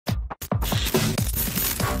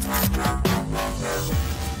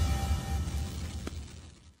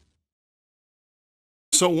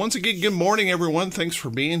So once again, good morning, everyone. Thanks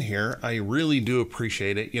for being here. I really do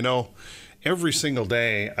appreciate it. You know, every single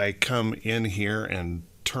day I come in here and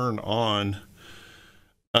turn on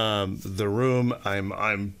the room.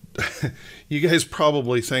 I'm you guys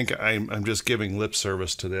probably think I'm just giving lip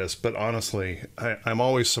service to this, but honestly, I'm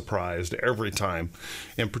always surprised every time,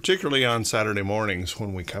 and particularly on Saturday mornings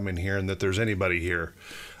when we come in here and that there's anybody here.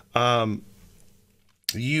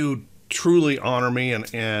 You truly honor me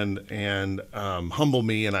and humble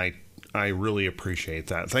me, and I really appreciate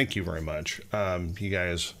that. Thank you very much. You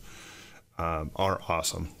guys are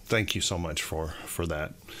awesome. Thank you so much for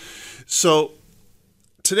that. So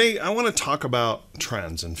today I want to talk about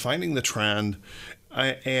trends and finding the trend,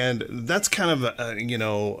 and that's kind of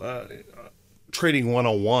trading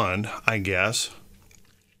 101, I guess.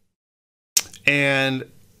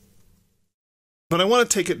 But I want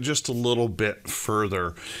to take it just a little bit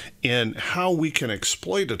further in how we can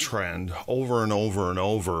exploit a trend over and over and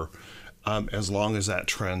over, as long as that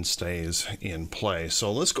trend stays in play.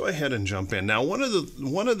 So let's go ahead and jump in. Now, one of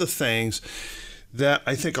the things that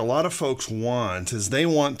I think a lot of folks want is they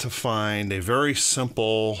want to find a very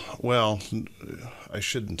simple, well, I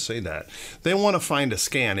shouldn't say that. They want to find a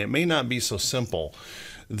scan. It may not be so simple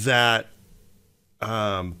that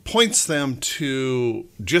points them to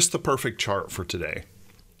just the perfect chart for today.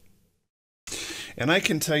 And I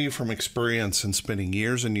can tell you from experience and spending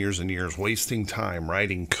years and years and years wasting time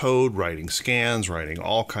writing code, writing scans, writing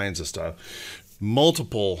all kinds of stuff,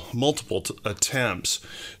 multiple attempts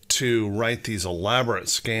to write these elaborate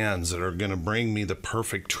scans that are going to bring me the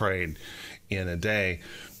perfect trade in a day,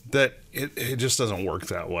 that it just doesn't work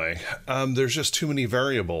that way. There's just too many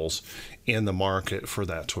variables in the market for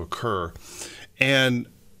that to occur. And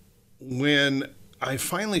when I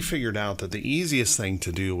finally figured out that the easiest thing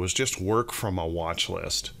to do was just work from a watch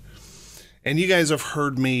list. And you guys have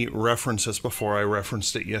heard me reference this before. I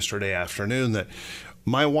referenced it yesterday afternoon, that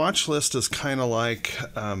my watch list is kind of like,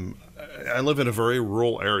 I live in a very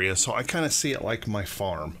rural area, so I kind of see it like my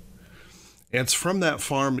farm. It's from that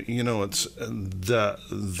farm, you know, it's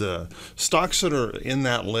the stocks that are in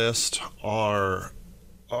that list are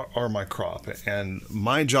my crop, and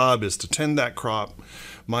my job is to tend that crop.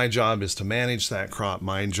 My job is to manage that crop.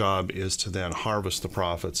 My job is to then harvest the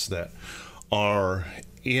profits that are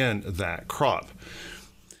in that crop.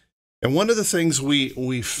 And one of the things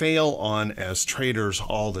we fail on as traders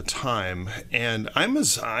all the time, and I'm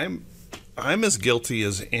as guilty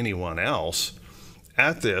as anyone else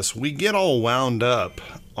at this, we get all wound up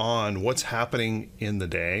on what's happening in the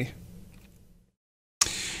day,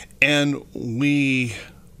 and we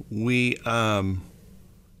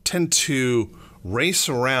tend to race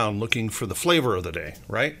around looking for the flavor of the day,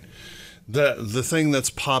 right? The thing that's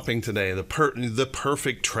popping today, the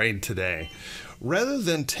perfect trade today, rather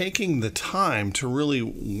than taking the time to really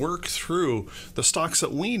work through the stocks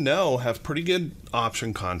that we know have pretty good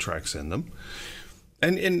option contracts in them.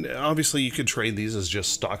 And obviously you could trade these as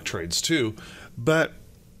just stock trades too, but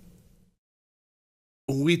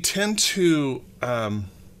we tend to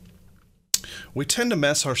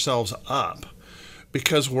mess ourselves up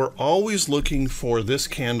because we're always looking for this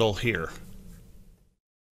candle here,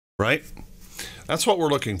 right? That's what we're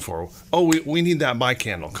looking for. Oh, we need that buy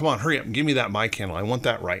candle. Come on, hurry up and give me that buy candle. I want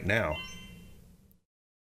that right now.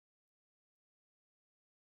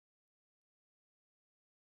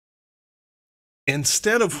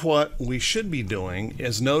 Instead of what we should be doing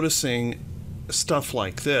is noticing stuff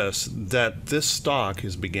like this, that this stock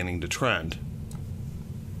is beginning to trend,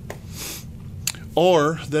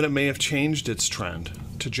 or that it may have changed its trend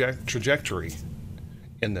trajectory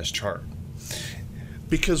in this chart.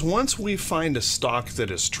 Because once we find a stock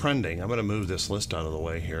that is trending, I'm going to move this list out of the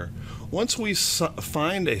way here. Once we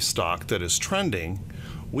find a stock that is trending,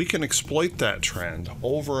 we can exploit that trend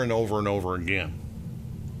over and over and over again.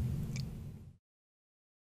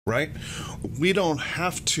 Right? We don't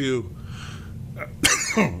have to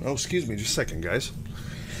oh, excuse me just a second, guys.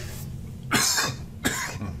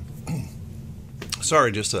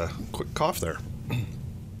 Sorry, just a quick cough there.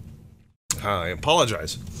 I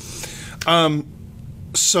apologize.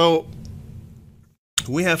 So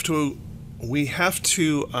we have to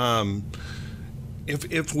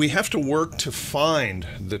if we have to work to find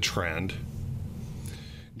the trend.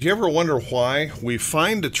 Do you ever wonder why we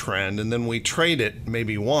find a trend and then we trade it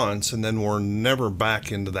maybe once and then we're never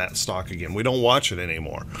back into that stock again? We don't watch it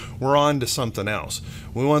anymore. We're on to something else.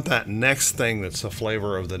 We want that next thing that's the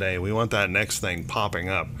flavor of the day. We want that next thing popping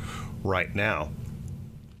up right now.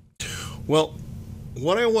 Well,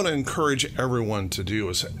 what I want to encourage everyone to do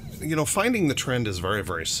is, finding the trend is very,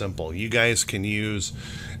 very simple. You guys can use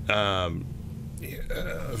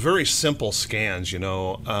very simple scans. You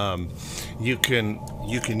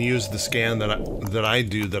can use the scan that I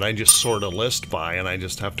do, that I just sort a list by, and I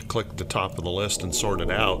just have to click the top of the list and sort it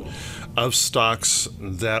out of stocks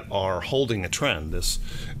that are holding a trend.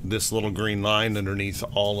 This little green line underneath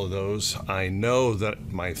all of those, I know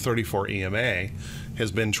that my 34 EMA has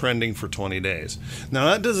been trending for 20 days. Now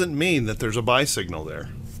that doesn't mean that there's a buy signal there.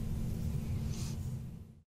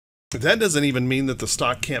 That doesn't even mean that the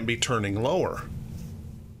stock can't be turning lower.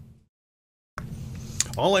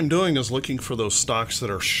 All I'm doing is looking for those stocks that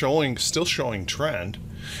are still showing trend,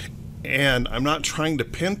 and I'm not trying to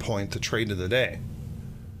pinpoint the trade of the day.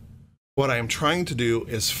 What I'm trying to do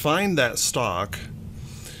is find that stock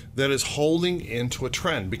that is holding into a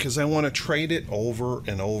trend, because I want to trade it over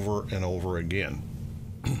and over and over again.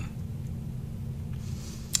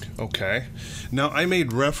 Okay, now I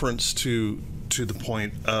made reference to the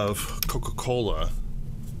point of Coca-Cola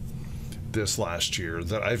this last year,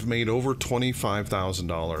 that I've made over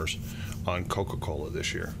 $25,000 on Coca-Cola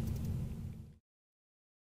this year.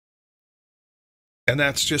 And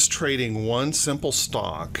that's just trading one simple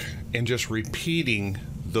stock and just repeating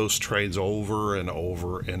those trades over and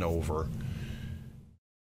over and over.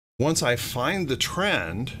 Once I find the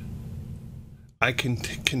trend, I can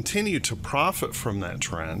continue to profit from that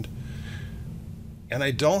trend, and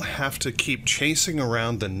I don't have to keep chasing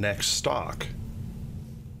around the next stock.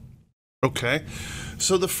 Okay,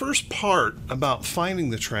 so the first part about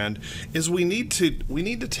finding the trend is we need to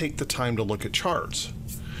take the time to look at charts.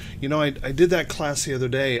 I did that class the other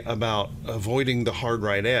day about avoiding the hard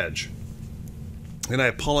right edge, and I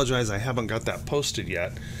apologize I haven't got that posted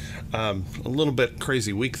yet. A little bit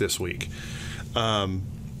crazy week this week,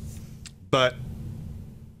 but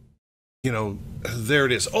there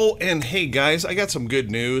it is. Oh, and hey guys, I got some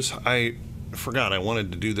good news. I forgot I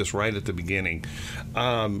wanted to do this right at the beginning.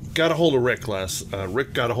 Got a hold of Rick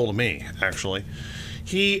Rick got a hold of me, actually.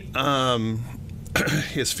 He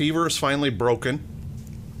his fever is finally broken.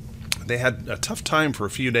 They had a tough time for a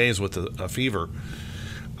few days with a fever.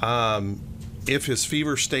 If his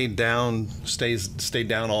fever stayed down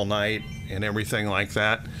all night and everything like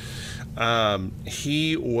that,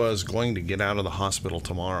 he was going to get out of the hospital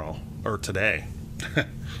tomorrow, or today.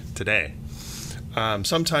 Today.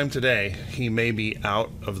 Sometime today, he may be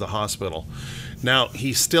out of the hospital. Now,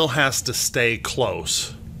 he still has to stay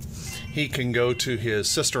close. He can go to his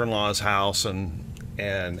sister-in-law's house and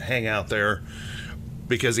hang out there,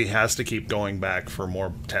 because he has to keep going back for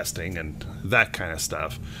more testing and that kind of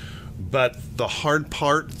stuff. But the hard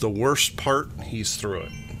part, the worst part, he's through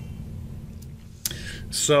it.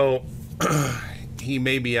 So he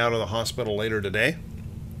may be out of the hospital later today.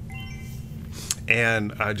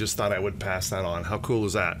 And I just thought I would pass that on. How cool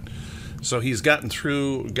is that? So he's gotten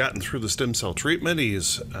through the stem cell treatment.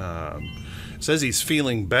 He's says he's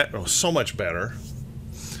feeling so much better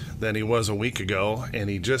than he was a week ago, and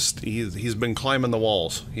he's been climbing the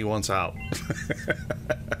walls. He wants out.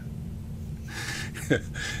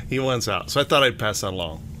 He wants out. So I thought I'd pass that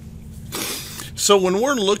along. So when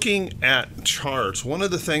we're looking at charts, one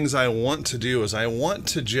of the things I want to do is I want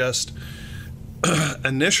to just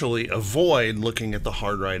initially avoid looking at the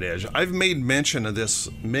hard right edge. I've made mention of this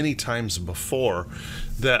many times before,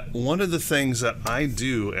 that one of the things that I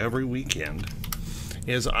do every weekend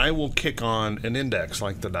is I will kick on an index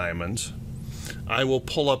like the diamonds. I will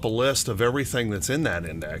pull up a list of everything that's in that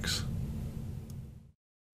index,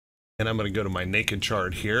 and I'm going to go to my naked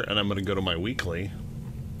chart here, and I'm going to go to my weekly,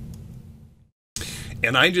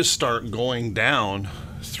 and I just start going down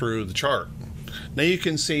through the chart. Now you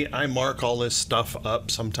can see I mark all this stuff up,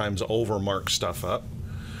 sometimes overmark stuff up,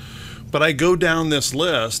 but I go down this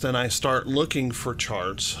list and I start looking for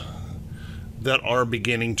charts that are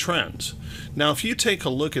beginning trends. Now if you take a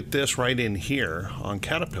look at this right in here on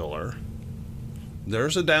Caterpillar,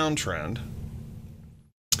 there's a downtrend,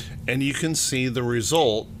 and you can see the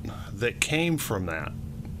result that came from that.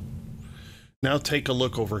 Now take a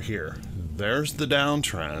look over here. There's the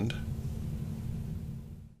downtrend.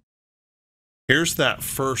 Here's that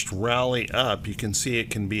first rally up. You can see it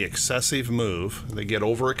can be excessive move. They get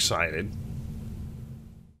overexcited.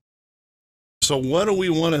 So what do we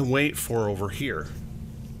want to wait for over here?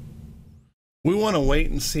 We want to wait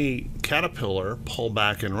and see Caterpillar pull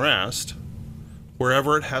back and rest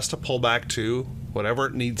wherever it has to pull back to, whatever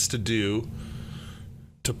it needs to do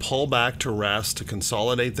to pull back to rest, to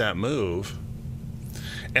consolidate that move.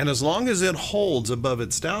 And as long as it holds above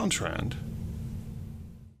its downtrend,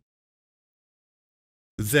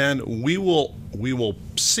 then we will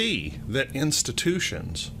see that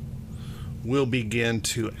institutions will begin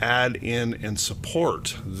to add in and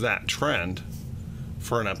support that trend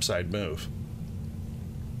for an upside move.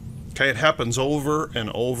 Okay, it happens over and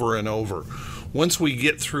over and over. Once we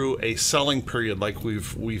get through a selling period like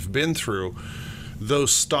we've been through,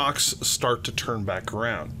 those stocks start to turn back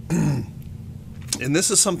around. And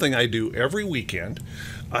this is something I do every weekend.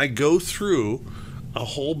 I go through a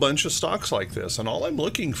whole bunch of stocks like this, and all I'm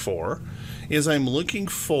looking for is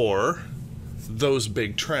those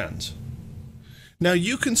big trends. Now,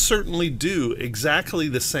 you can certainly do exactly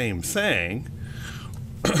the same thing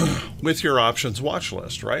with your options watch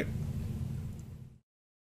list, right?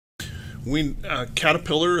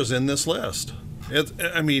 Caterpillar is in this list.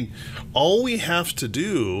 I mean, all we have to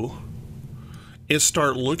do is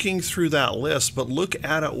start looking through that list, but look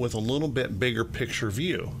at it with a little bit bigger picture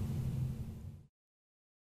view.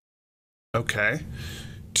 Okay,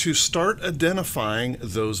 to start identifying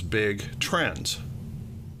those big trends.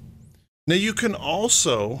 Now, you can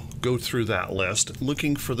also go through that list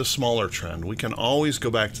looking for the smaller trend. We can always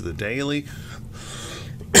go back to the daily.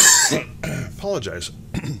 Apologize.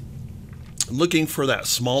 Looking for that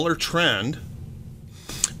smaller trend,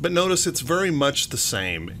 but notice it's very much the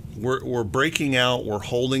same. We're breaking out, we're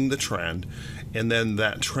holding the trend, and then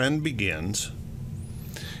that trend begins.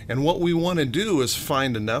 And what we want to do is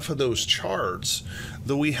find enough of those charts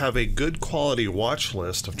that we have a good quality watch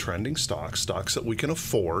list of trending stocks that we can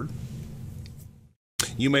afford.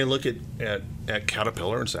 You may look at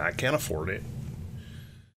Caterpillar and say, I can't afford it.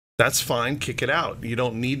 That's fine, kick it out. You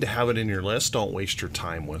don't need to have it in your list. Don't waste your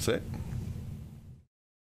time with it.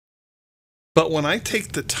 But when I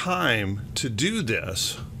take the time to do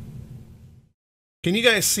this, can you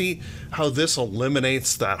guys see how this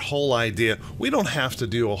eliminates that whole idea? We don't have to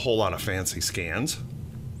do a whole lot of fancy scans.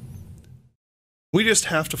 We just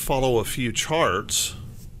have to follow a few charts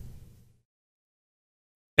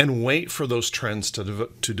and wait for those trends to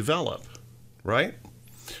develop, right?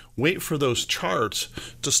 Wait for those charts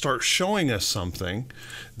to start showing us something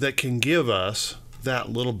that can give us that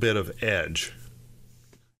little bit of edge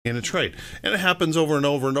in a trade. And it happens over and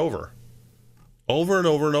over and over. Over and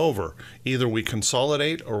over and over. Either we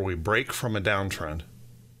consolidate or we break from a downtrend.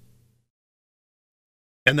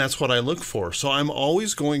 And that's what I look for. So I'm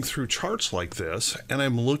always going through charts like this, and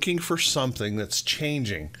I'm looking for something that's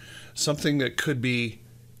changing, something that could be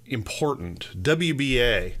important.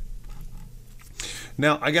 WBA.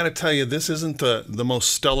 Now, I got to tell you, this isn't the most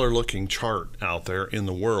stellar looking chart out there in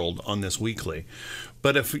the world on this weekly.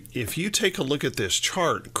 But if you take a look at this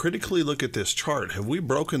chart, critically look at this chart, have we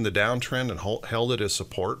broken the downtrend and held it as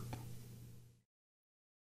support?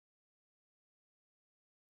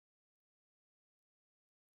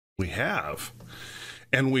 We have.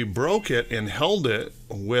 And we broke it and held it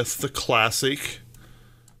with the classic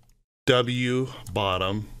W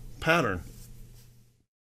bottom pattern.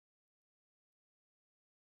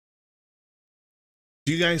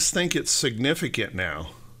 Do you guys think it's significant now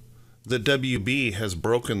that WB has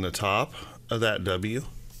broken the top of that W?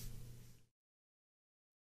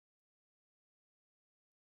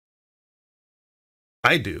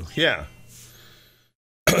 I do, yeah.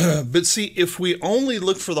 But see, if we only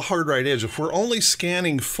look for the hard right edge, if we're only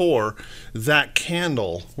scanning for that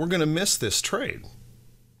candle, we're going to miss this trade.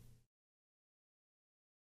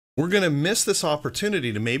 We're going to miss this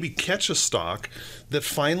opportunity to maybe catch a stock that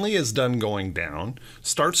finally is done going down,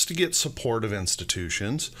 starts to get support of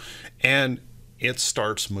institutions, and it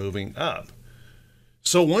starts moving up.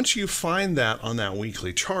 So once you find that on that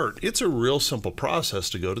weekly chart, it's a real simple process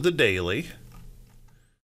to go to the daily,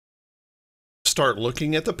 start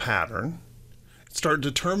looking at the pattern, start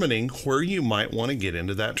determining where you might want to get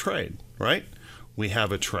into that trade, right? We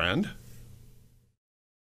have a trend.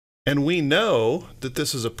 And we know that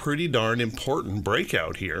this is a pretty darn important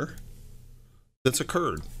breakout here that's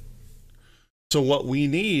occurred. So what we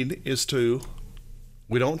need is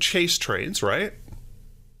we don't chase trades, right?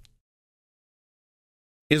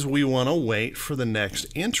 We want to wait for the next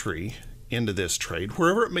entry into this trade,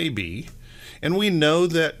 wherever it may be. And we know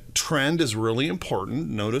that trend is really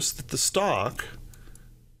important. Notice that the stock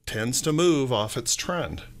tends to move off its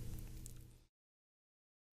trend.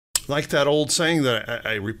 Like that old saying that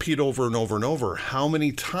I repeat over and over and over, how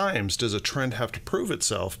many times does a trend have to prove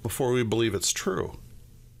itself before we believe it's true?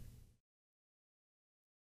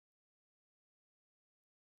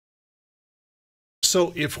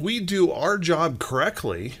 So if we do our job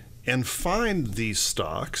correctly and find these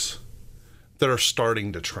stocks that are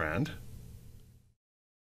starting to trend,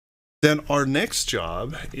 then our next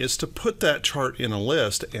job is to put that chart in a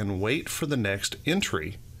list and wait for the next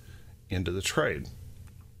entry into the trade.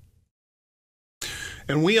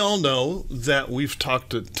 And we all know that we've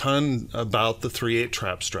talked a ton about the 3/8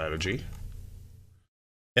 trap strategy.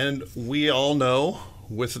 And we all know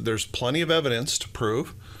there's plenty of evidence to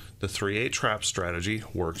prove the 3/8 trap strategy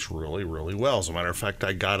works really, really well. As a matter of fact,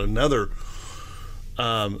 I got another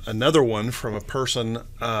one from a person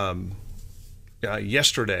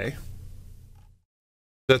yesterday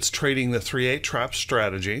that's trading the 3/8 trap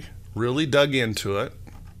strategy, really dug into it.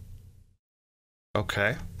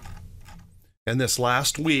 Okay. And this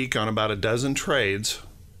last week on about a dozen trades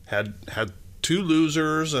had 2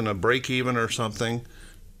 losers and a break even or something,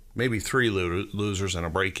 maybe 3 losers and a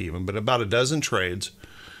break even, but about a dozen trades,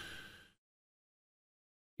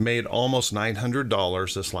 made almost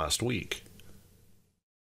 $900 this last week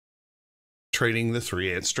trading the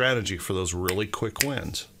 3/8 strategy for those really quick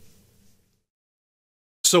wins.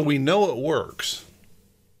 So we know it works.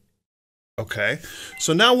 Okay,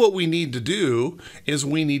 so now what we need to do is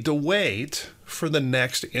we need to wait for the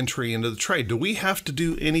next entry into the trade. Do we have to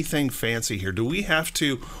do anything fancy here? Do we have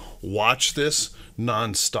to watch this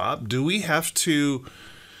nonstop? Do we have to,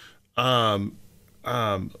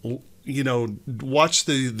 watch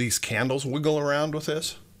these candles wiggle around with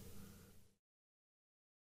this?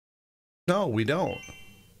 No, we don't.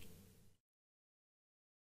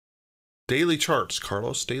 Daily charts,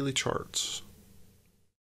 Carlos, daily charts.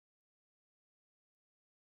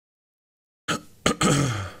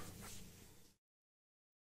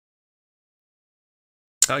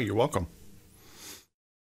 Oh, you're welcome.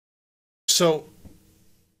 So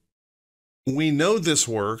we know this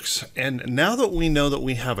works, and now that we know that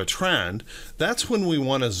we have a trend, that's when we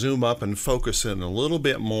want to zoom up and focus in a little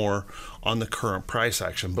bit more on the current price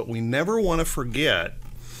action. But we never want to forget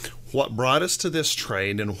what brought us to this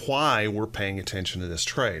trade and why we're paying attention to this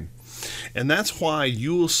trade. And that's why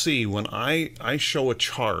you will see when I show a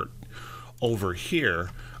chart over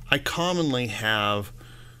here, I commonly have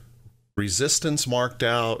resistance marked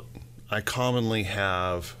out. I commonly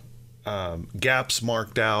have gaps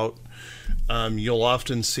marked out. You'll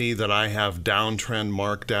often see that I have downtrend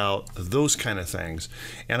marked out, those kind of things.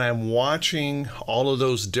 And I'm watching all of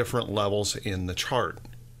those different levels in the chart.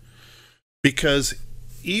 Because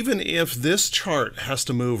even if this chart has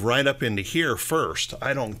to move right up into here first,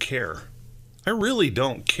 I don't care. I really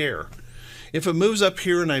don't care. If it moves up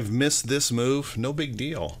here and I've missed this move, no big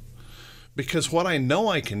deal. Because what I know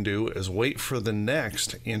I can do is wait for the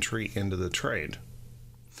next entry into the trade.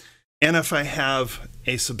 And if I have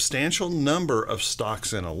a substantial number of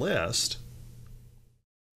stocks in a list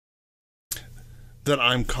that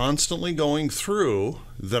I'm constantly going through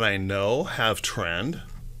that I know have trend,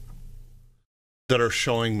 that are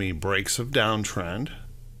showing me breaks of downtrend,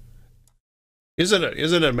 isn't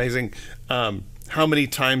it amazing how many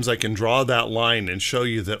times I can draw that line and show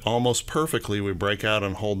you that almost perfectly we break out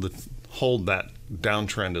and hold that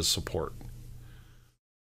downtrend as support.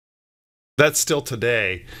 That still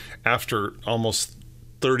today, after almost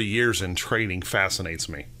 30 years in trading, fascinates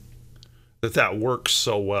me. That works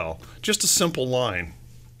so well. Just a simple line.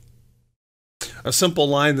 A simple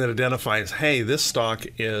line that identifies, hey, this stock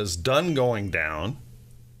is done going down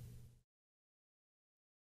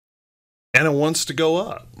and it wants to go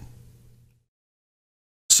up.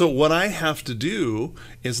 So what I have to do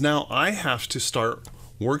is now I have to start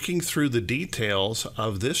working through the details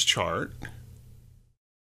of this chart,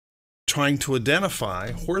 trying to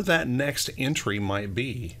identify where that next entry might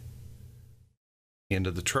be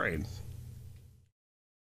into the trade.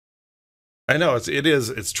 I know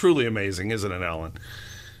it's truly amazing, isn't it, Alan?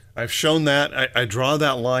 I've shown that. I draw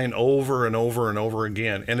that line over and over and over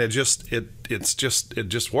again, and it just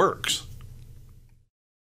works.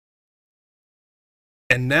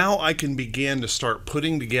 And now I can begin to start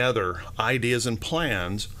putting together ideas and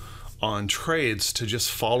plans on trades to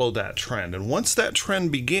just follow that trend. And once that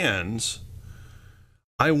trend begins,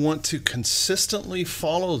 I want to consistently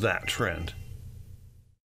follow that trend.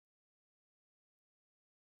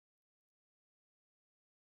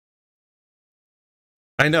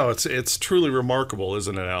 I know, it's truly remarkable,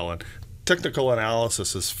 isn't it, Alan? Technical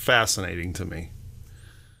analysis is fascinating to me.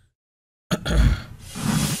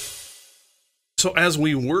 So as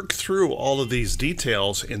we work through all of these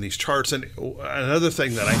details in these charts, and another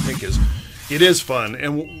thing that I think is fun,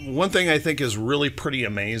 and one thing I think is really pretty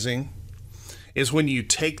amazing, is when you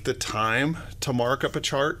take the time to mark up a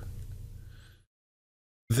chart,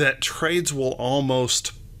 that trades will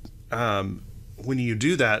almost, when you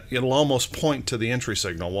do that, it'll almost point to the entry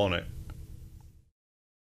signal, won't it?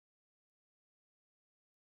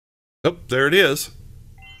 Oh, there it is.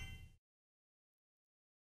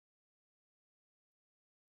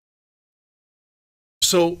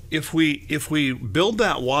 So if we build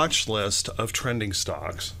that watch list of trending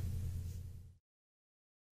stocks,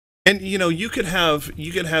 and you know, you could have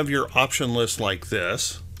your option list like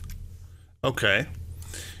this, okay,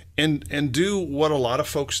 and do what a lot of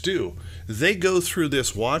folks do. They go through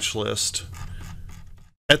this watch list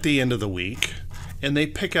at the end of the week, and they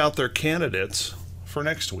pick out their candidates for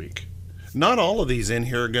next week. Not all of these in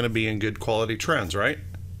here are going to be in good quality trends, right?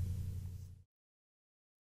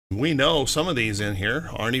 We know some of these in here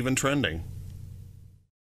aren't even trending.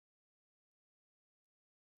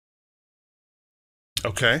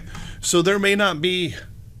 Okay, so there may not be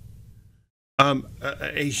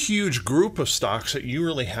a huge group of stocks that you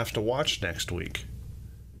really have to watch next week.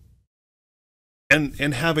 And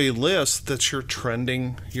have a list that's your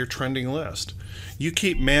trending list. You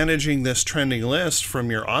keep managing this trending list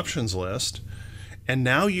from your options list, and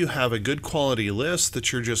now you have a good quality list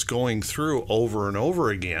that you're just going through over and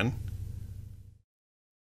over again.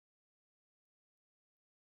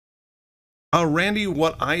 Randy,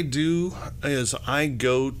 what I do is I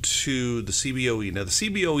go to the CBOE. Now, the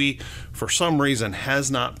CBOE, for some reason,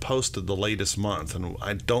 has not posted the latest month, and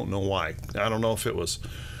I don't know why. I don't know if it was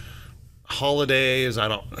holidays. I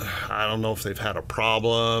don't know if they've had a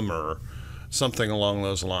problem or something along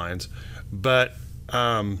those lines. But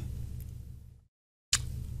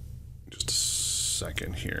just a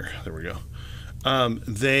second here. There we go.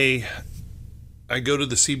 I go to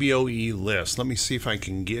the CBOE list. Let me see if I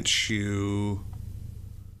can get you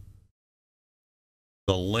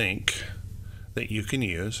the link that you can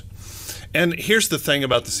use. And here's the thing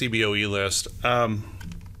about the CBOE list. And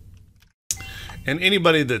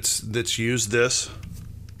anybody that's used this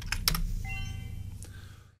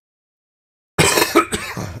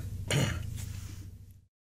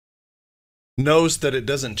knows that it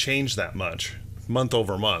doesn't change that much month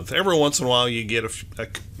over month. Every once in a while you get a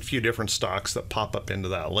few different stocks that pop up into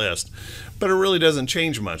that list, but it really doesn't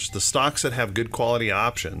change much. The stocks that have good quality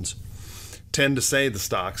options tend to say the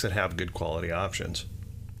stocks that have good quality options.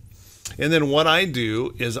 And then what I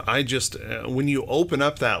do is I just, when you open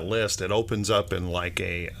up that list, it opens up in like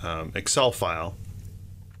a Excel file,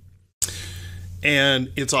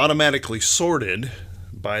 and it's automatically sorted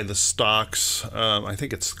by the stocks. I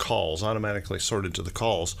think it's calls, automatically sorted to the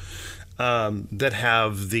calls that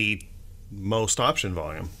have the most option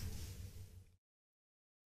volume.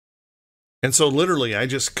 And so literally I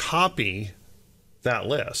just copy that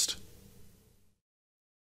list.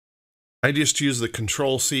 I just use the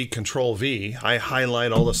Control-C, Control-V. I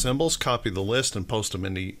highlight all the symbols, copy the list, and post them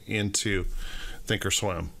into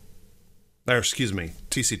Thinkorswim. Or excuse me,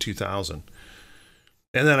 TC2000.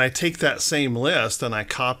 And then I take that same list and I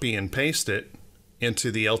copy and paste it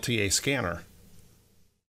into the LTA scanner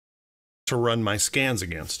to run my scans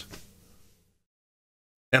against.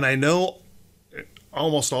 And I know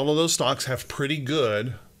almost all of those stocks have pretty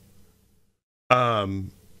good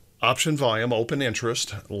option volume, open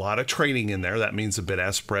interest, a lot of trading in there. That means the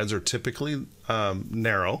bid-ask spreads are typically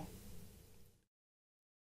narrow.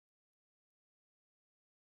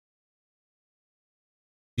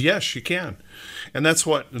 Yes, you can. And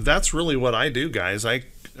that's really what I do, guys.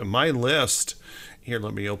 My list here,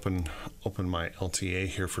 let me open my LTA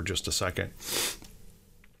here for just a second.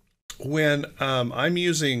 When I'm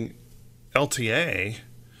using LTA,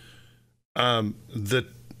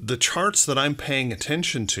 the charts that I'm paying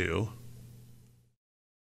attention to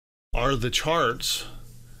are the charts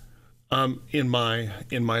in my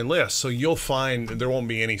list. So you'll find there won't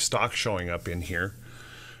be any stock showing up in here.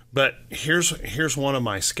 But here's one of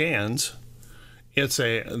my scans. It's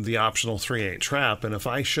the optional 3/8 trap, and if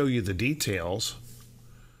I show you the details,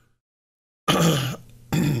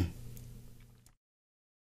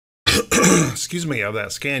 excuse me, of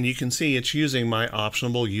that scan, you can see it's using my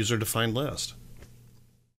optional user-defined list.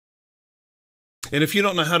 And if you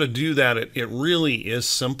don't know how to do that, it really is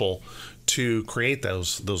simple to create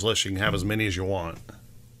those lists. You can have as many as you want.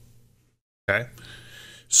 Okay,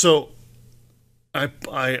 so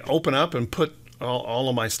I open up and put all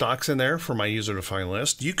of my stocks in there for my user-defined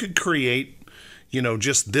list. You could create,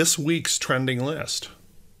 just this week's trending list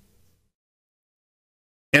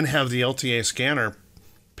and have the LTA scanner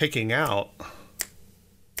picking out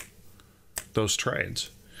those trades.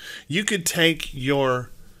 You could take your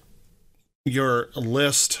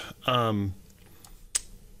list,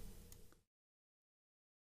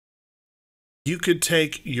 you could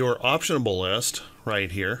take your optionable list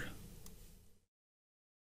right here,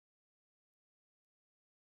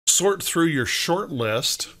 sort through your short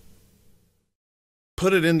list,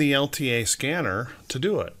 put it in the LTA scanner to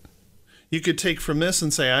do it. You could take from this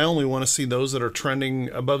and say, I only want to see those that are trending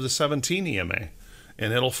above the 17 EMA,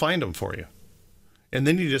 and it'll find them for you. And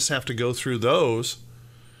then you just have to go through those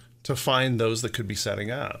to find those that could be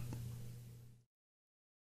setting up.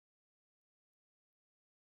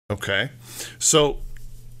 Okay, so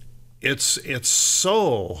it's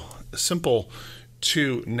so simple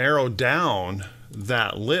to narrow down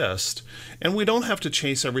that list, and we don't have to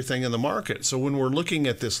chase everything in the market. So when we're looking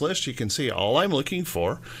at this list, you can see all I'm looking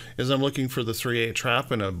for is I'm looking for the 3/8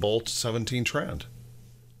 trap and a bolt 17 trend.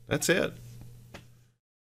 That's it.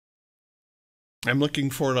 I'm looking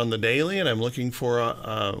for it on the daily, and I'm looking for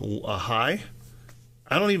a high.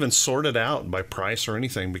 I don't even sort it out by price or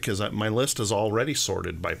anything because my list is already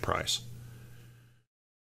sorted by price.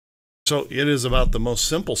 So it is about the most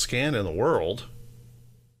simple scan in the world.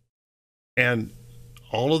 And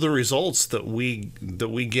all of the results that we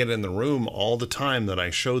get in the room all the time that I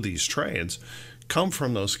show these trades come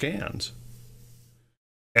from those scans.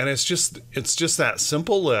 And it's just that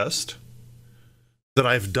simple list that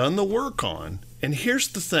I've done the work on. And here's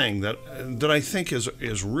the thing that I think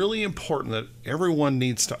is really important that everyone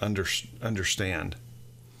needs to understand.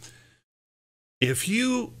 If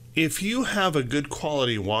you have a good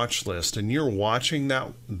quality watch list and you're watching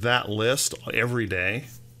that list every day,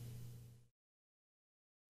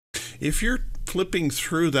 if you're flipping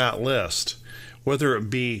through that list, whether it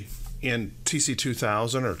be in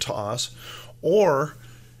TC2000 or TOS, or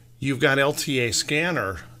you've got LTA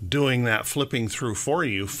Scanner doing that flipping through for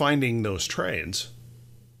you, finding those trades,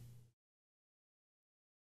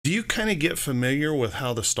 do you kind of get familiar with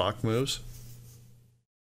how the stock moves?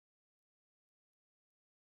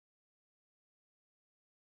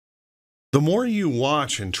 The more you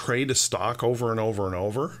watch and trade a stock over and over and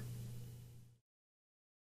over,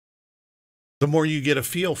 the more you get a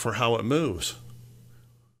feel for how it moves.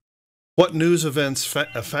 What news events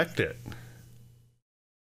affect it?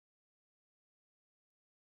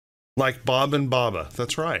 Like Bob and Baba.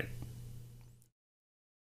 That's right.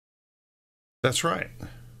 That's right.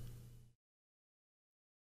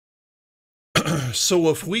 So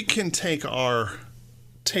if we can take our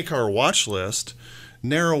watch list,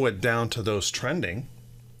 narrow it down to those trending,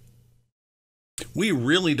 we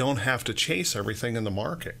really don't have to chase everything in the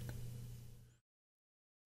market.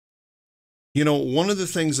 You know, one of the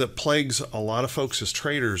things that plagues a lot of folks as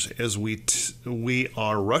traders is we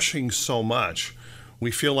are rushing so much,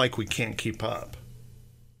 we feel like we can't keep up.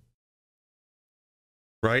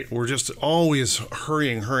 Right? We're just always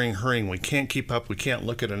hurrying. We can't keep up. We can't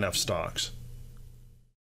look at enough stocks.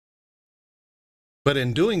 But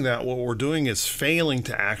in doing that, what we're doing is failing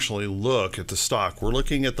to actually look at the stock. We're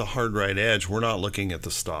looking at the hard right edge. We're not looking at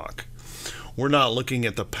the stock. We're not looking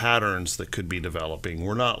at the patterns that could be developing.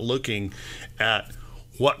 We're not looking at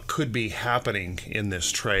what could be happening in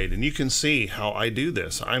this trade. And you can see how I do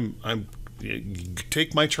this.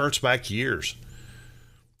 Take my charts back years.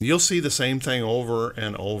 You'll see the same thing over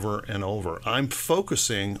and over and over. I'm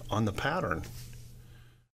focusing on the pattern.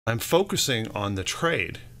 I'm focusing on the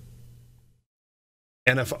trade.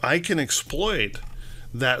 And if I can exploit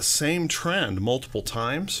that same trend multiple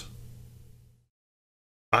times,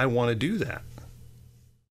 I want to do that.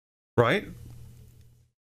 Right?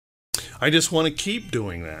 I just want to keep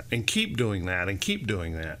doing that and keep doing that and keep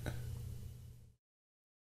doing that.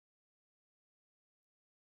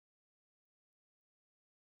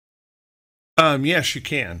 Yes, you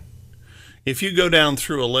can. If you go down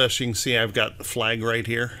through a list, you can see I've got the flag right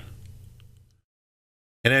here.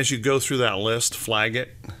 And as you go through that list, flag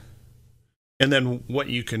it. And then what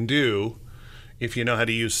you can do, if you know how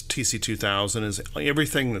to use TC2000, is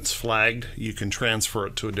everything that's flagged, you can transfer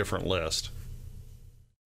it to a different list.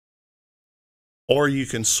 Or you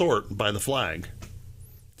can sort by the flag.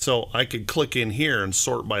 So I could click in here and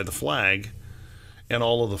sort by the flag, and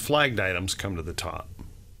all of the flagged items come to the top.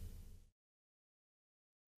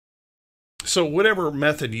 So whatever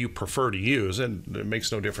method you prefer to use, and it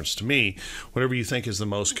makes no difference to me, whatever you think is the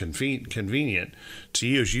most convenient to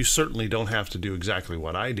use, you certainly don't have to do exactly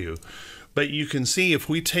what I do. But you can see if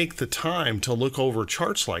we take the time to look over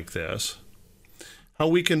charts like this, how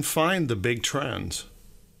we can find the big trends.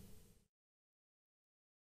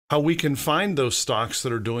 How we can find those stocks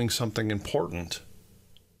that are doing something important.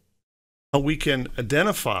 How we can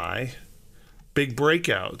identify big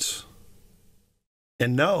breakouts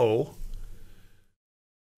and know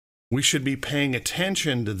we should be paying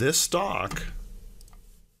attention to this stock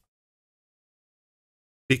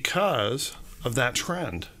because of that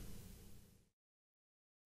trend.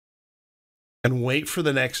 And wait for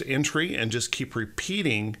the next entry and just keep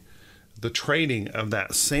repeating the trading of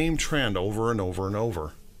that same trend over and over and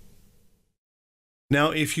over.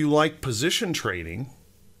 Now, if you like position trading,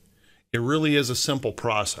 it really is a simple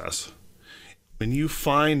process. When you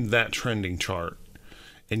find that trending chart,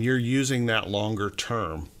 and you're using that longer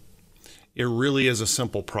term, it really is a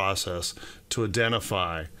simple process to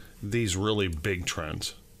identify these really big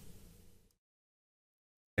trends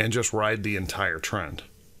and just ride the entire trend.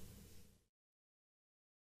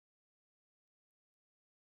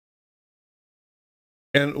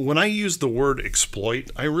 And when I use the word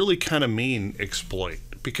exploit, I really kind of mean exploit,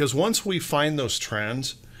 because once we find those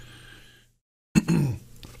trends,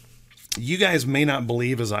 you guys may not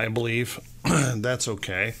believe as I believe. That's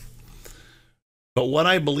okay. But what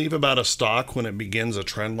I believe about a stock when it begins a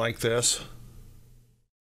trend like this,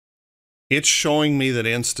 it's showing me that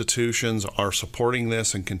institutions are supporting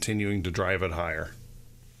this and continuing to drive it higher.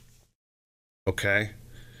 Okay?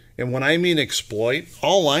 And when I mean exploit,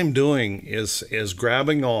 all I'm doing is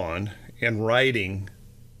grabbing on and riding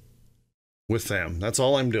with them. That's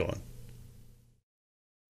all I'm doing.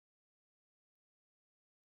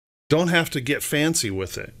 Don't have to get fancy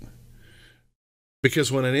with it.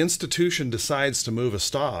 Because when an institution decides to move a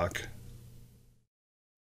stock,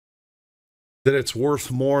 that it's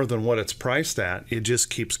worth more than what it's priced at, it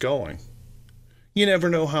just keeps going. You never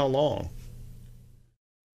know how long.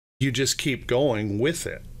 You just keep going with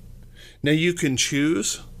it. Now you can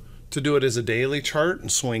choose to do it as a daily chart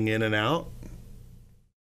and swing in and out.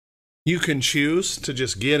 You can choose to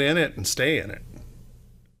just get in it and stay in it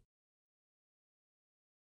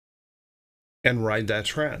and ride that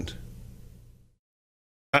trend.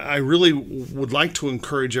 I really would like to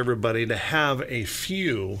encourage everybody to have a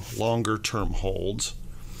few longer term holds.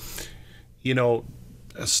 You know,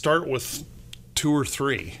 start with 2 or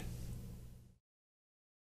 3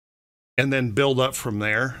 and then build up from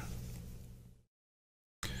there.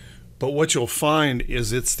 But what you'll find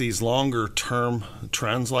is it's these longer term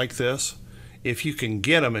trends like this. If you can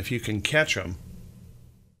get them, if you can catch them,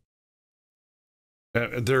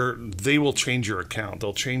 they will change your account.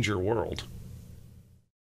 They'll change your world.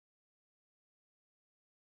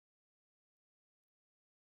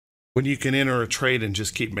 When you can enter a trade and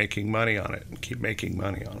just keep making money on it and keep making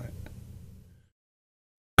money on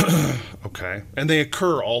it. Okay. And they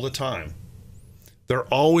occur all the time. They're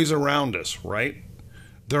always around us, right?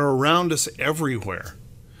 They're around us everywhere.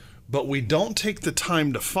 But we don't take the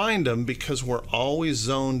time to find them because we're always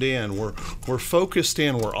zoned in. We're focused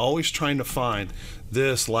in. We're always trying to find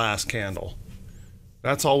this last candle.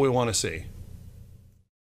 That's all we want to see.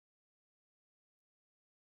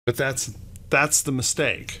 But that's the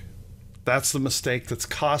mistake. That's the mistake that's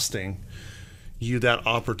costing you that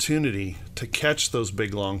opportunity to catch those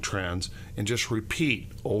big long trends and just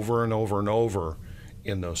repeat over and over and over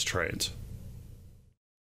in those trades.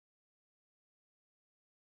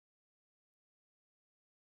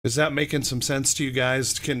 Is that making some sense to you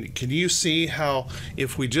guys? Can you see how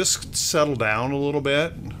if we just settle down a little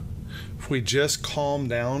bit, if we just calm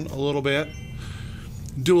down a little bit,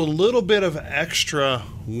 do a little bit of extra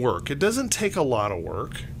work. It doesn't take a lot of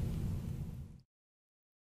work.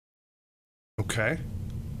 Okay.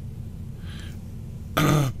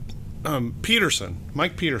 Mike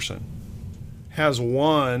Peterson has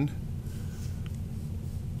one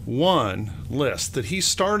list that he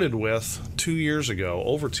started with 2 years ago,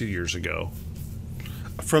 over 2 years ago,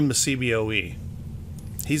 from the CBOE.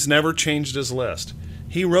 He's never changed his list.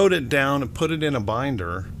 He wrote it down and put it in a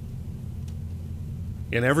binder,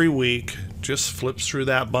 and every week just flips through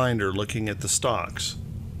that binder looking at the stocks,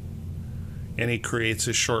 and he creates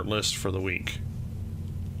his short list for the week.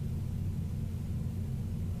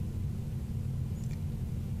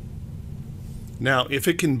 Now, if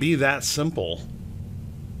it can be that simple,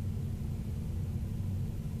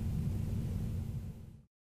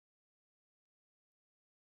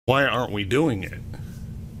 why aren't we doing it?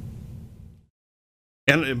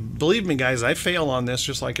 And believe me, guys, I fail on this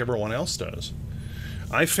just like everyone else does.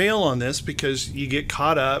 I fail on this because you get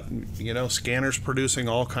caught up, you know, scanners producing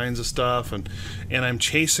all kinds of stuff, and I'm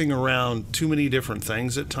chasing around too many different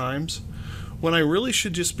things at times, when I really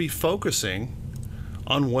should just be focusing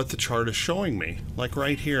on what the chart is showing me, like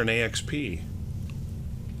right here in AXP.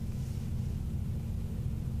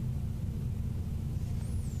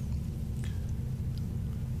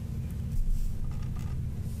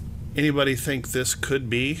 Anybody think this could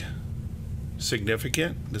be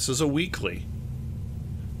significant? This is a weekly.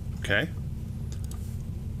 Okay.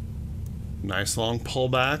 Nice long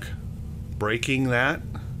pullback, breaking that.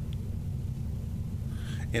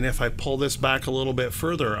 And if I pull this back a little bit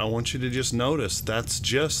further, I want you to just notice that's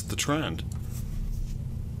just the trend.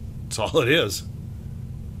 That's all it is.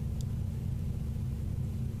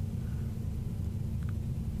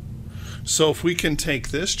 So if we can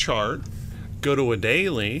take this chart, go to a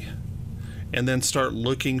daily, and then start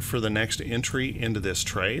looking for the next entry into this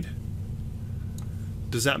trade,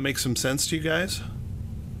 Does that make some sense to you guys?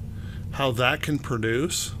 How that can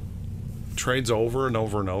produce trades over and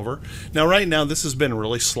over and over. Now, right now, this has been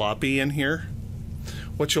really sloppy in here.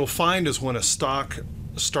 What you'll find is when a stock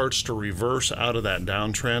starts to reverse out of that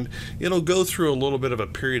downtrend, it'll go through a little bit of a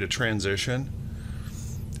period of transition,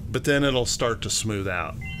 but then it'll start to smooth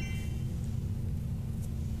out.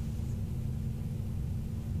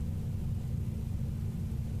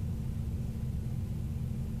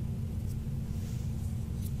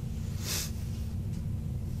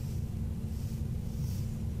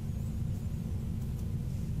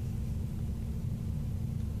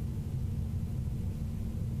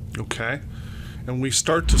 Okay, and we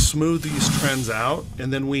start to smooth these trends out,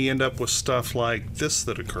 and then we end up with stuff like this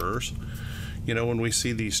that occurs. You know, when we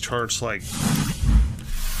see these charts like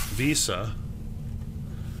Visa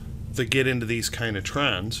that get into these kind of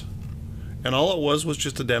trends, and all it was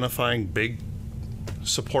just identifying big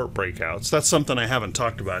support breakouts. That's something I haven't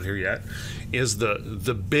talked about here yet, is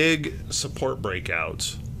the big support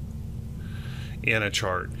breakouts in a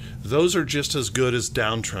chart. Those are just as good as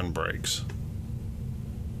downtrend breaks.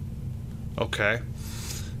 Okay,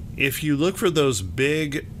 if you look for those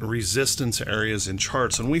big resistance areas in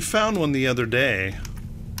charts, and we found one the other day,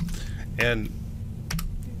 and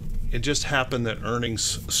it just happened that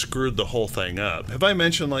earnings screwed the whole thing up. Have I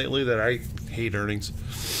mentioned lately that I hate earnings?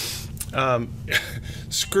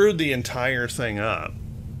 Screwed the entire thing up.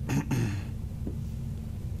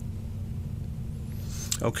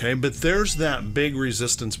 Okay, but there's that big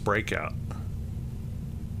resistance breakout.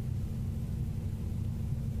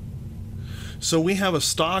 So we have a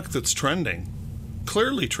stock that's trending,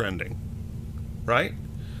 clearly trending, right?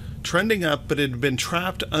 Trending up, but it had been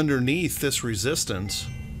trapped underneath this resistance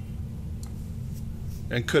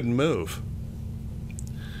and couldn't move.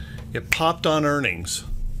 It popped on earnings,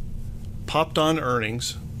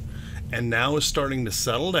 and now is starting to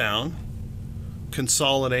settle down,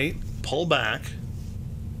 consolidate, pull back.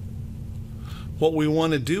 What we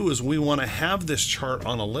want to do is we want to have this chart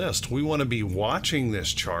on a list. We want to be watching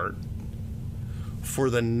this chart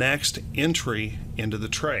for the next entry into the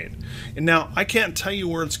trade. And now I can't tell you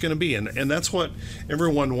where it's going to be, and that's what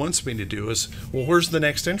everyone wants me to do is, well, where's the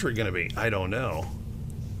next entry going to be? I don't know.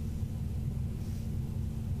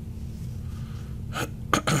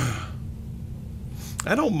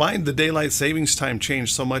 I don't mind the daylight savings time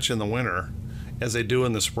change so much in the winter as they do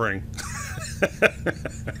in the spring.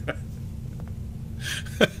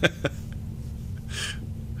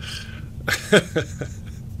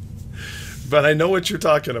 But I know what you're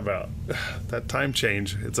talking about. That time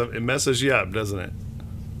change, it messes you up, doesn't it?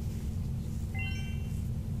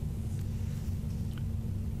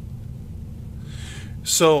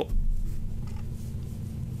 So,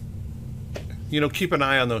 you know, keep an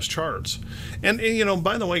eye on those charts. And you know,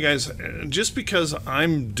 by the way, guys, just because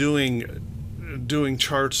I'm doing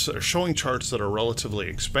charts, showing charts that are relatively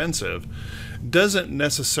expensive, doesn't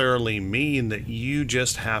necessarily mean that you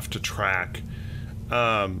just have to track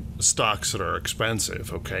stocks that are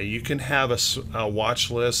expensive. Okay, you can have a watch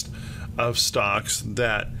list of stocks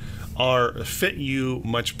that fit you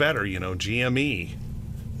much better. You know, GME.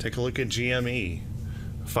 Take a look at GME,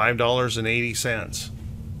 $5.80.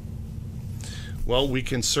 Well, we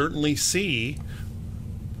can certainly see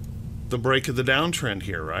the break of the downtrend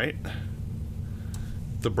here, right?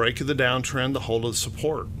 The break of the downtrend, the hold of the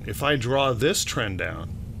support. If I draw this trend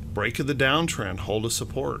down, break of the downtrend, hold of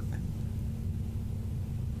support.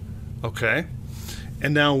 Okay,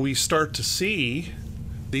 and now we start to see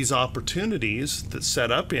these opportunities that set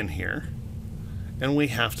up in here, and we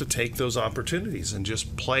have to take those opportunities and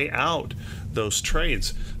just play out those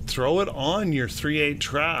trades. Throw it on your 3/8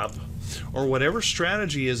 trap or whatever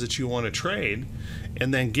strategy is that you want to trade,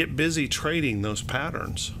 and then get busy trading those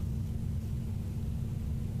patterns.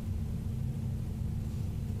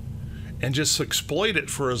 And just exploit it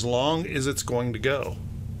for as long as it's going to go.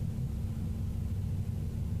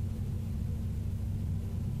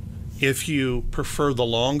 If you prefer the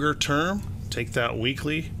longer term, take that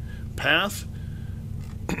weekly path,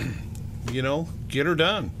 you know, get her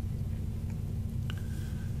done.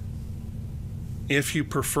 If you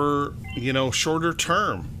prefer, you know, shorter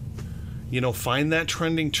term, you know, find that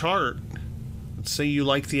trending chart. Let's say you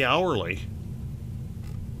like the hourly.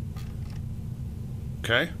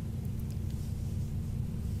 Okay?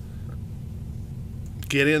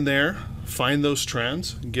 Get in there, find those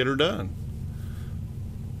trends, get her done.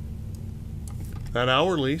 That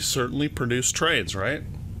hourly certainly produced trades, right?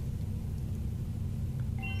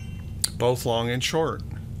 Both long and short.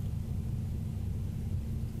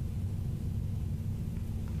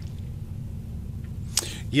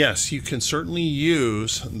 Yes, you can certainly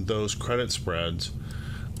use those credit spreads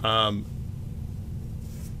to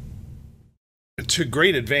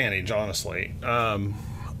great advantage, honestly,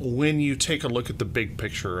 when you take a look at the big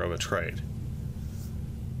picture of a trade.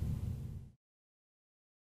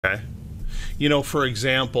 Okay. You know, for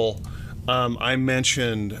example, I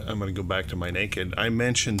mentioned, I'm going to go back to my naked, I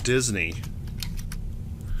mentioned Disney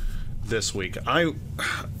this week. I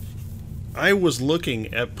was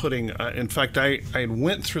looking at putting, in fact, I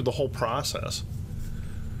went through the whole process.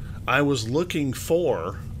 I was looking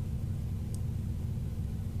for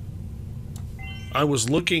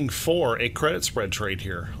a credit spread trade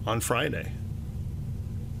here on Friday.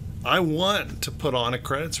 I want to put on a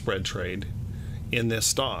credit spread trade in this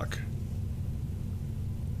stock,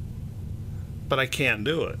 but I can't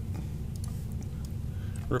do it.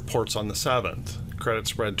 Reports on the 7th. Credit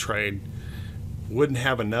spread trade wouldn't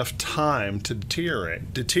have enough time to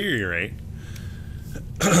deteriorate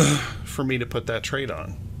for me to put that trade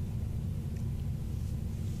on.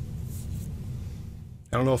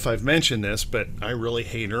 I don't know if I've mentioned this, but I really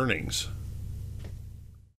hate earnings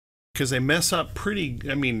because they mess up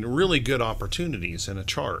really good opportunities in a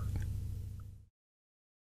chart.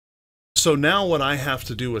 So now what I have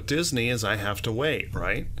to do with Disney is I have to wait,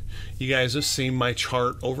 right? You guys have seen my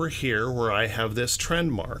chart over here where I have this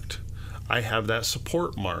trend marked. I have that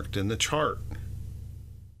support marked in the chart.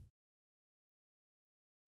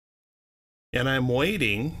 And I'm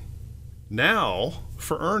waiting now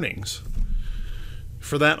for earnings.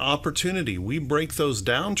 For that opportunity, we break those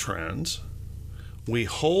downtrends, we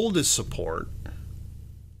hold as support,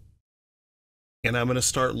 and I'm going to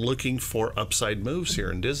start looking for upside moves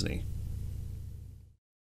here in Disney.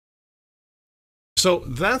 So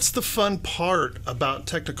that's the fun part about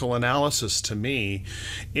technical analysis to me,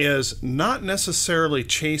 is not necessarily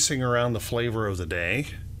chasing around the flavor of the day,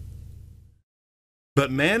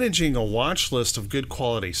 but managing a watch list of good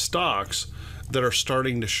quality stocks that are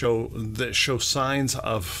starting to show signs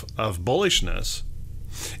of bullishness.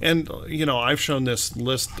 And you know, I've shown this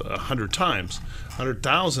list 100 times,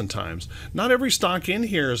 100,000 times. Not every stock in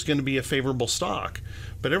here is going to be a favorable stock,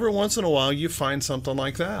 but every once in a while you find something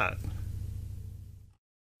like that.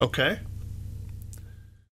 Okay?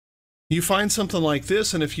 You find something like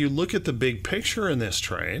this, and if you look at the big picture in this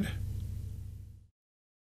trade,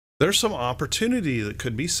 there's some opportunity that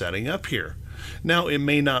could be setting up here. Now, it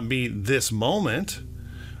may not be this moment,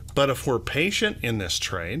 but if we're patient in this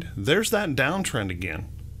trade, there's that downtrend again.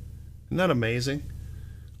 Isn't that amazing?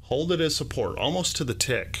 Hold it as support, almost to the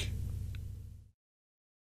tick.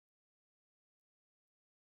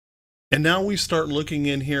 And now we start looking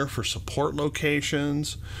in here for support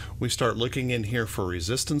locations. We start looking in here for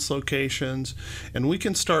resistance locations. And we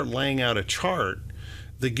can start laying out a chart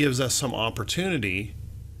that gives us some opportunity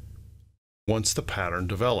once the pattern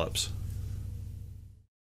develops.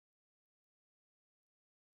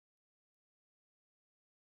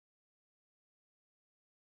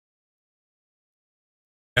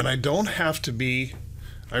 And I literally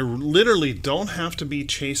don't have to be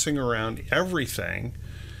chasing around everything.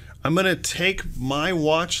 I'm going to take my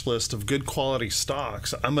watch list of good quality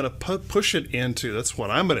stocks. I'm going to push it into, that's what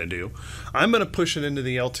I'm going to do. I'm going to push it into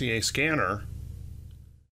the LTA scanner.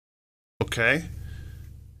 Okay.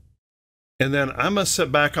 And then I'm going to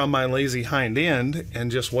sit back on my lazy hind end and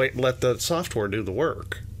just wait, let the software do the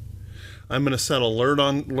work. I'm going to set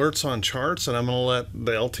alerts on charts, and I'm going to let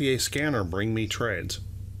the LTA scanner bring me trades.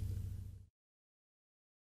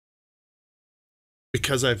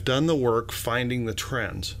 Because I've done the work finding the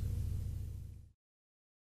trends.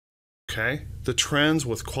 Okay? The trends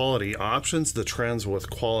with quality options, the trends with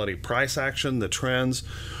quality price action, the trends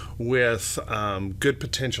with good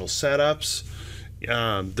potential setups,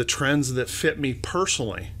 the trends that fit me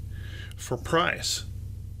personally for price.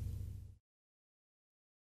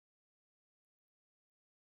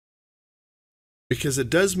 Because it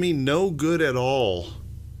does me no good at all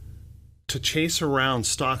to chase around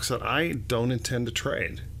stocks that I don't intend to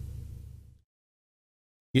trade.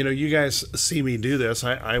 You know, you guys see me do this.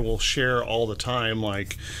 I will share all the time,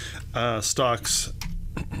 like stocks,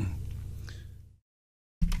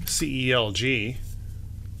 CELG.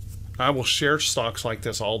 I will share stocks like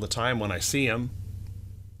this all the time when I see them.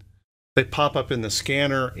 They pop up in the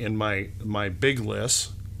scanner in my big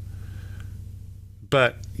list.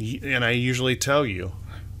 And I usually tell you,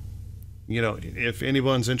 you know, if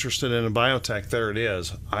anyone's interested in a biotech, there it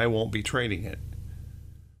is. I won't be trading it.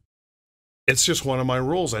 It's just one of my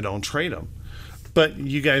rules. I don't trade them. But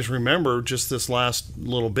you guys remember just this last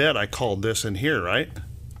little bit, I called this in here, right?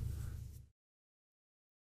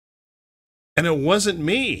 And it wasn't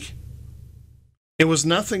me. It was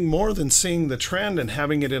nothing more than seeing the trend and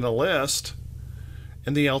having it in a list,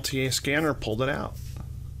 and the LTA scanner pulled it out.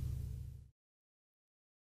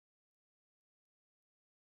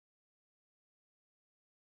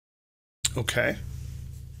 Okay.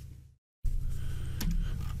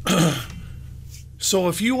 So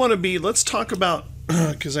if you want to be, let's talk about,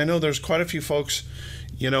 because I know there's quite a few folks,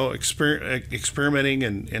 experimenting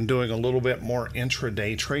and doing a little bit more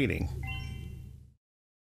intraday trading.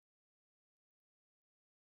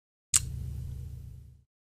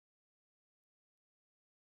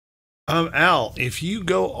 Al, if you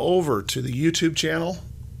go over to the YouTube channel,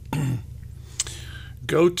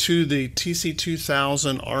 go to the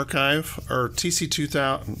TC2000 archive or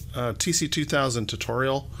TC2000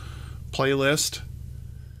 tutorial playlist.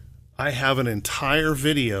 I have an entire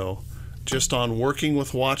video just on working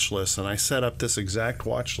with watch lists, and I set up this exact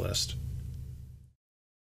watch list.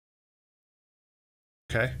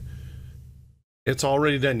 Okay. It's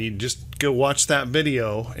already done. You just go watch that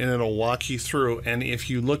video and it'll walk you through. And if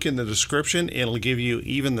you look in the description, it'll give you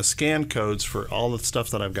even the scan codes for all the stuff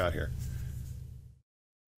that I've got here.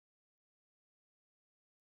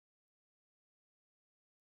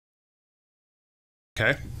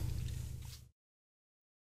 Okay.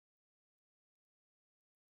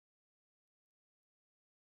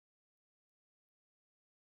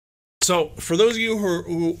 So for those of you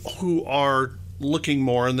who are looking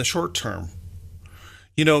more in the short term,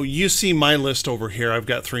 you see my list over here. I've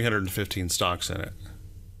got 315 stocks in it.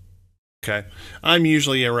 Okay, I'm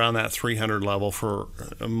usually around that 300 level for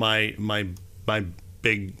my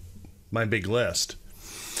big list.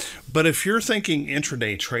 But if you're thinking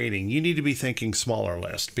intraday trading, you need to be thinking smaller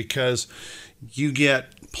list, because you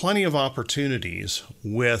get plenty of opportunities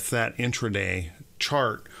with that intraday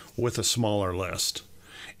chart with a smaller list.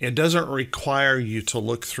 It doesn't require you to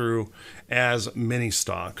look through as many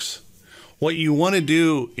stocks. What you want to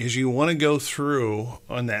do is you want to go through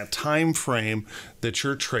on that time frame that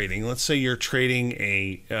you're trading. Let's say you're trading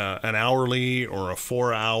an hourly or a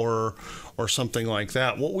 4-hour or something like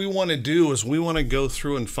that. What we want to do is we want to go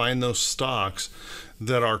through and find those stocks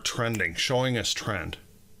that are trending, showing us trend.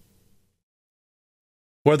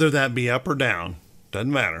 Whether that be up or down,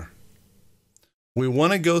 doesn't matter. We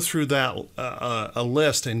want to go through that a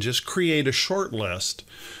list and just create a short list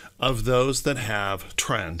of those that have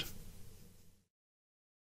trend.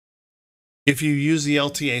 If you use the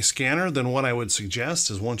LTA scanner, then what I would suggest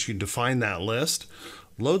is once you define that list,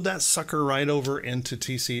 load that sucker right over into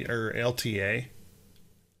TC or LTA,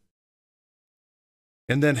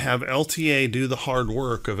 and then have LTA do the hard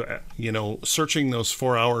work of searching those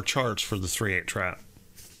 4-hour charts for the 3/8 trap,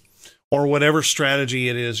 or whatever strategy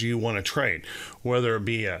it is you want to trade, whether it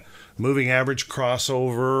be a moving average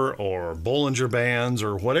crossover or Bollinger Bands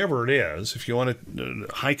or whatever it is. If you want to,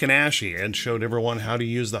 Heikin Ashi, Ed showed everyone how to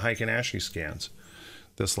use the Heikin Ashi scans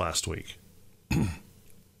this last week.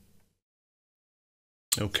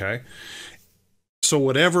 Okay. So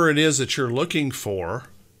whatever it is that you're looking for,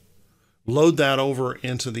 load that over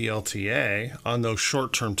into the LTA on those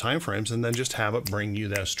short-term timeframes, and then just have it bring you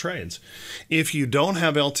those trades. If you don't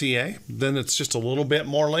have LTA, then it's just a little bit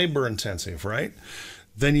more labor intensive, right?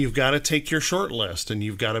 Then you've got to take your short list and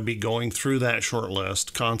you've got to be going through that short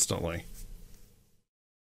list constantly.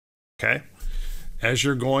 Okay? As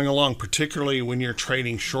you're going along, particularly when you're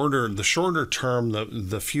trading shorter, the shorter term,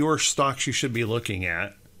 the fewer stocks you should be looking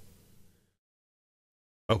at.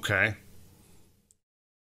 Okay?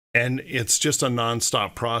 And it's just a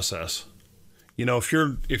nonstop process.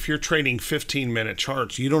 If you're trading 15-minute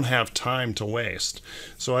charts, you don't have time to waste.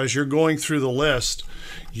 So as you're going through the list,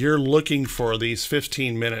 you're looking for these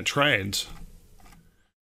 15-minute trades.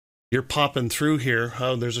 You're popping through here.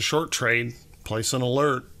 Oh, there's a short trade. Place an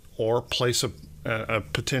alert or place a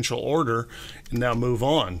potential order, and now move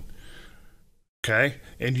on. Okay,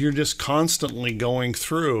 and you're just constantly going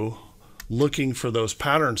through looking for those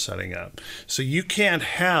patterns setting up. So you can't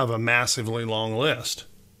have a massively long list.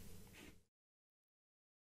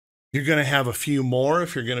 You're going to have a few more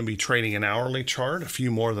if you're going to be trading an hourly chart, a few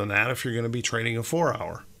more than that if you're going to be trading a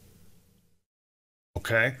 4-hour.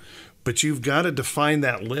 Okay? But you've got to define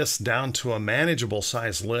that list down to a manageable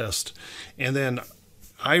size list. And then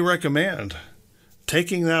I recommend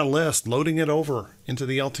taking that list, loading it over into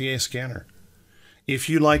the LTA scanner. If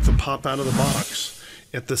you like the pop out of the box.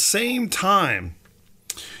 At the same time,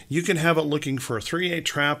 you can have it looking for a 3/8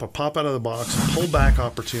 trap, a pop out of the box, a pullback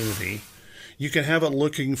opportunity. You can have it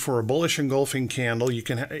looking for a bullish engulfing candle. You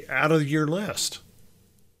can out of your list.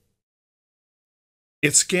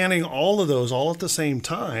 It's scanning all of those all at the same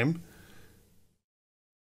time,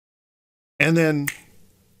 and then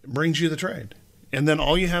it brings you the trade. And then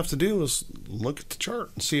all you have to do is look at the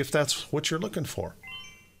chart and see if that's what you're looking for.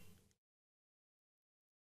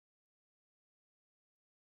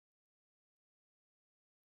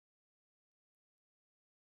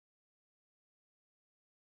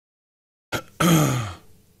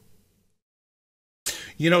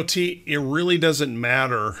 You know, T, it really doesn't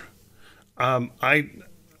matter.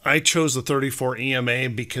 I chose the 34 EMA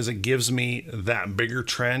because it gives me that bigger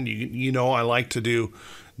trend. You know, I like to do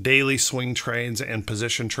daily swing trades and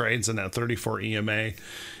position trades, and that 34 EMA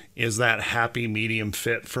is that happy medium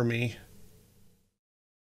fit for me.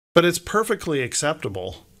 But it's perfectly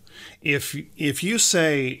acceptable. If you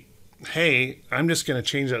say, hey, I'm just going to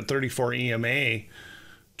change that 34 EMA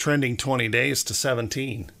trending 20 days to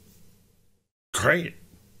 17. Great.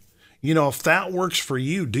 You know, if that works for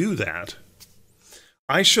you, do that.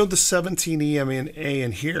 I showed the 17 EMA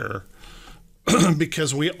in here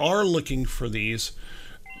because we are looking for these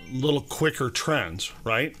little quicker trends,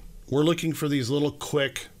 right? We're looking for these little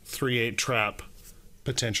quick 3/8 trap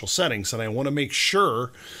potential settings. And I want to make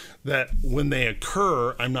sure that when they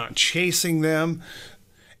occur, I'm not chasing them.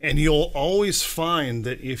 And you'll always find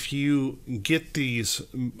that if you get these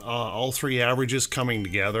all three averages coming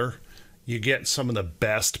together, you get some of the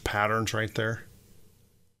best patterns right there.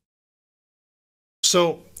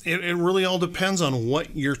 So it really all depends on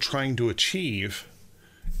what you're trying to achieve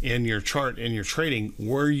in your chart, in your trading,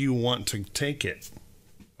 where you want to take it.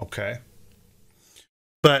 Okay.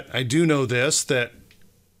 But I do know this, that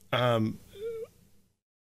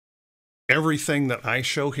everything that I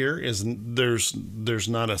show here is there's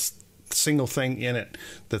not a single thing in it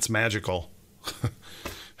that's magical.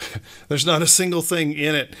 There's not a single thing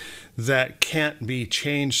in it that can't be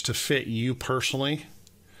changed to fit you personally.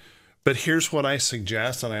 But here's what I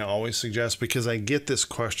suggest, and I always suggest because I get this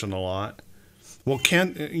question a lot. Well,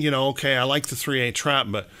 okay, I like the 3/8 trap,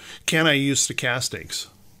 but can I use stochastics?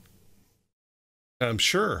 I'm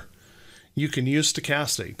sure you can use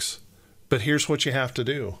stochastics, but here's what you have to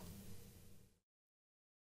do.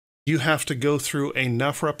 You have to go through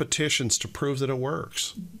enough repetitions to prove that it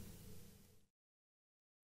works.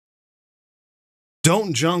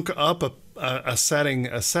 Don't junk up a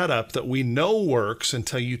setup that we know works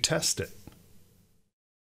until you test it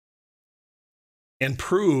and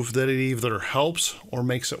prove that it either helps or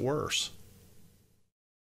makes it worse.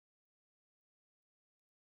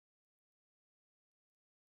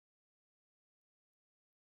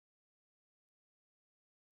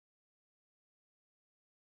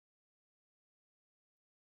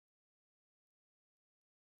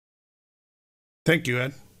 Thank you,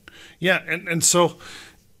 Ed. Yeah, and so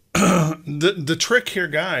the trick here,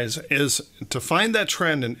 guys, is to find that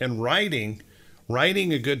trend and writing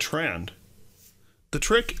a good trend. The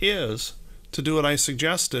trick is to do what I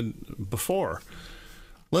suggested before.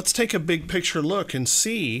 Let's take a big picture look and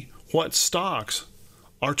see what stocks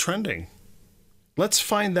are trending. Let's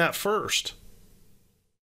find that first.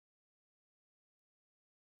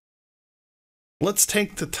 Let's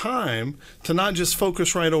take the time to not just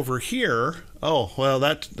focus right over here. Oh, well,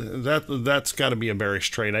 that's got to be a bearish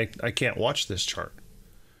trade. I can't watch this chart.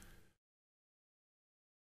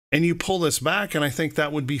 And you pull this back, and I think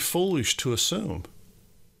that would be foolish to assume.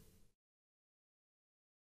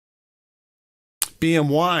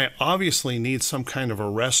 BMY obviously needs some kind of a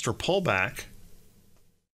rest or pullback,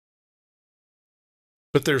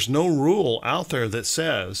 but there's no rule out there that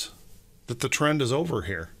says that the trend is over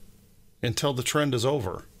here until the trend is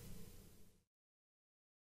over.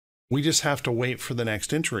 We just have to wait for the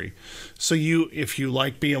next entry. So if you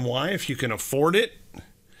like BMY, if you can afford it,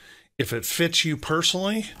 if it fits you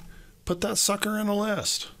personally, put that sucker in a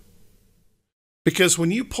list. Because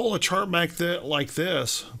when you pull a chart back like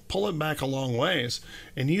this, pull it back a long ways,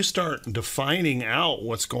 and you start defining out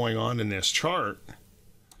what's going on in this chart,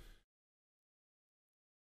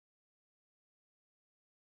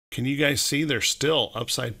 can you guys see there's still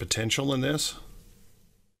upside potential in this?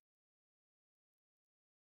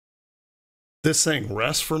 This thing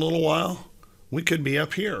rests for a little while, we could be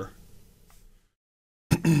up here.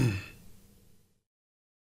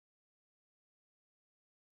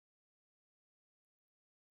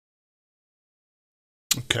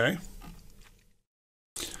 Okay.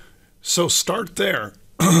 So start there.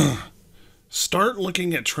 Start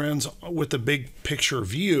looking at trends with the big picture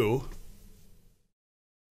view.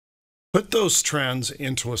 Put those trends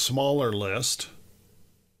into a smaller list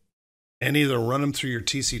and either run them through your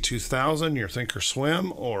TC2000, your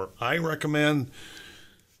Thinkorswim, or I recommend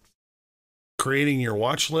creating your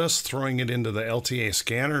watch list, throwing it into the LTA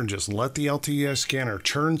scanner, and just let the LTA scanner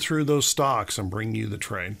churn through those stocks and bring you the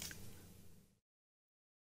trade.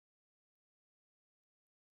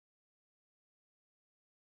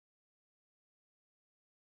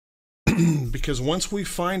 Because once we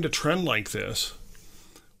find a trend like this,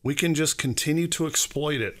 we can just continue to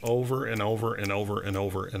exploit it over and over and over and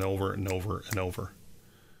over and over and over and over.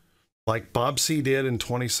 Like Bob C did in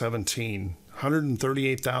 2017,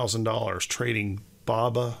 $138,000 trading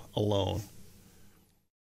BABA alone.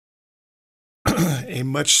 A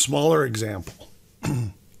much smaller example.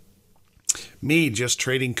 Me just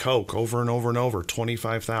trading Coke over and over and over,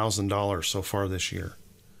 $25,000 so far this year.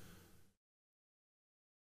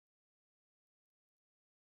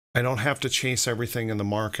 I don't have to chase everything in the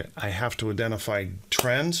market. I have to identify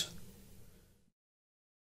trends,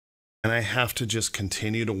 and I have to just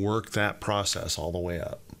continue to work that process all the way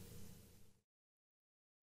up.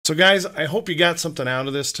 So guys, I hope you got something out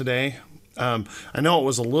of this today. I know it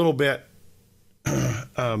was a little bit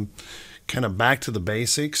kind of back to the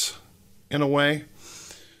basics in a way,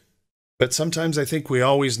 but sometimes I think we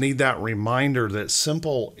always need that reminder that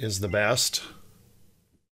simple is the best.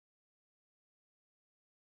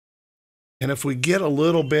 And if we get a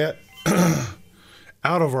little bit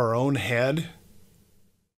out of our own head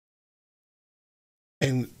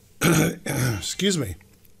and excuse me,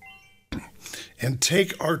 and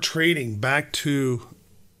take our trading back to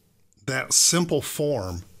that simple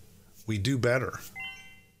form, we do better.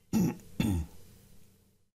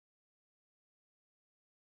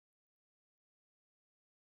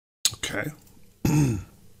 Okay. The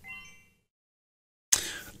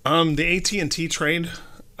AT&T trade,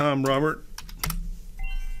 Robert,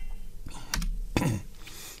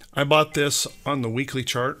 I bought this on the weekly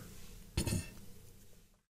chart.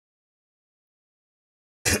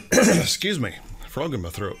 Excuse me, frog in my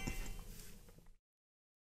throat.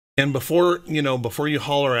 And before you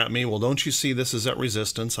holler at me, well, don't you see this is at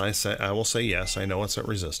resistance? I will say yes, I know it's at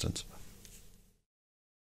resistance.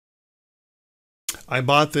 I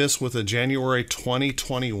bought this with a January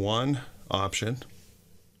 2021 option.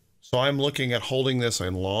 So I'm looking at holding this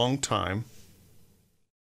a long time.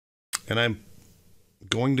 And I'm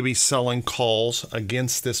going to be selling calls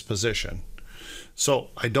against this position. So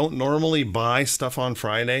I don't normally buy stuff on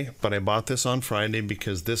Friday, but I bought this on Friday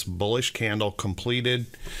because this bullish candle completed.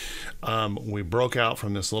 We broke out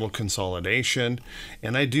from this little consolidation,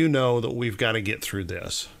 and I do know that we've got to get through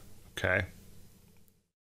this, okay?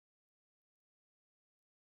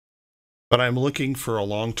 But I'm looking for a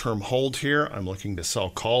long-term hold here. I'm looking to sell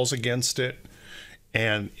calls against it.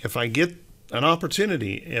 And if I get an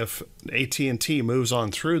opportunity, if AT&T moves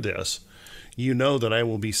on through this, you know that I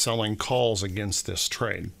will be selling calls against this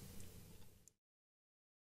trade.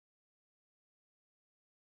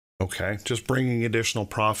 Okay, just bringing additional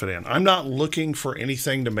profit in. I'm not looking for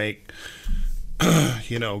anything to make,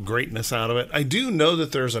 greatness out of it. I do know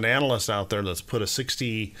that there's an analyst out there that's put a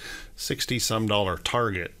 $60 some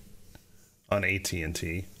target on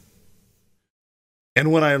AT&T.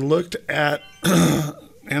 And when I looked at,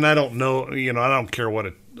 and I don't know, I don't care what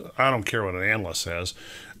an analyst says.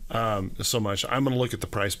 So much. I'm going to look at the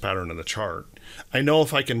price pattern of the chart. I know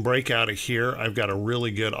if I can break out of here, I've got a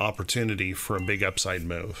really good opportunity for a big upside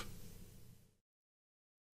move.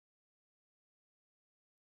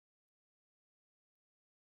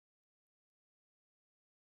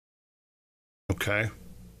 Okay.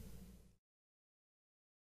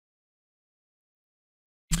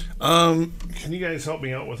 Can you guys help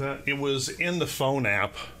me out with that? It was in the phone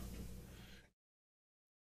app.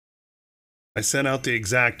 I sent out the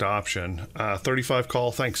exact option. 35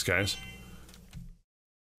 call. Thanks, guys.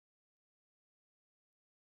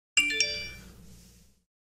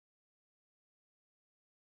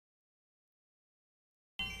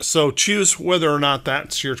 So choose whether or not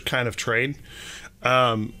that's your kind of trade.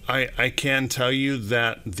 I can tell you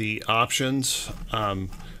that the options,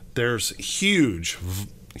 there's huge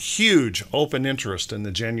open interest in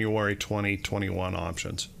the January 2021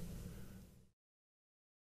 options.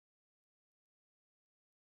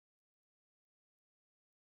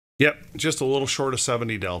 Yep, just a little short of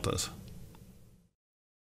 70 deltas.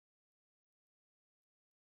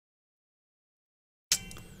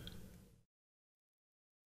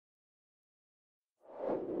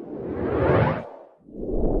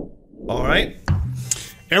 All right.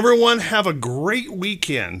 Everyone have a great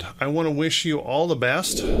weekend. I want to wish you all the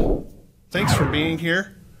best. Thanks for being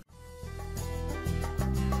here.